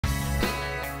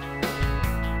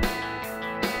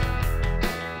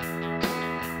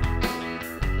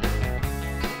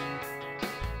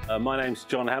My name's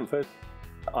John Hanford.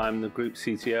 I'm the Group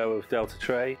CTO of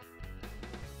Deltatre.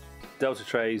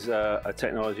 Deltatre is a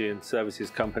technology and services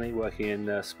company working in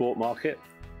the sport market.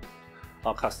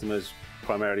 Our customers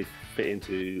primarily fit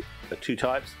into two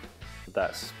types.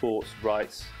 That's sports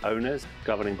rights owners,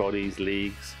 governing bodies,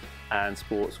 leagues, and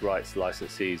sports rights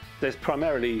licensees. There's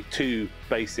primarily two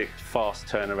basic fast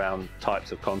turnaround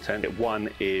types of content. One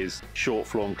is short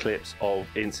form clips of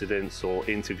incidents or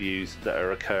interviews that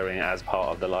are occurring as part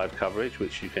of the live coverage,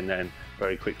 which you can then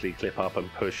very quickly clip up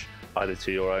and push either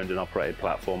to your owned and operated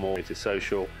platform or to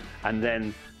social. And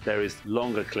then there is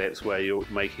longer clips where you're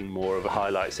making more of a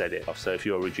highlights edit. So if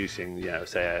you're reducing,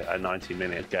 say a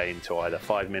 90-minute game to either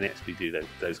 5 minutes, we do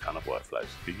those kind of workflows.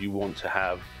 If you want to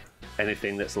have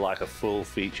anything that's like a full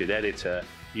featured editor,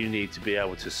 you need to be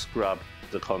able to scrub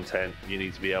the content. You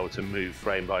need to be able to move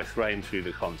frame by frame through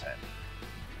the content.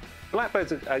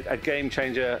 Blackbird's a game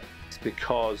changer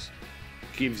because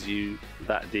it gives you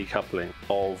that decoupling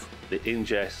of the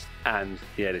ingest and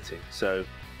the editing. So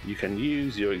you can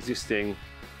use your existing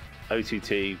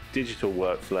OTT digital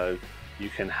workflow. You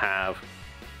can have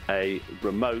a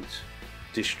remote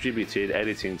distributed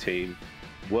editing team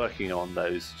working on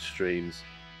those streams,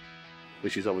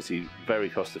 which is obviously very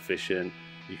cost efficient.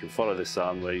 You can follow the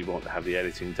sun where you want to have the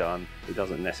editing done. It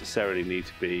doesn't necessarily need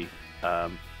to be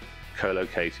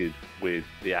co-located with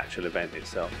the actual event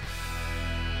itself.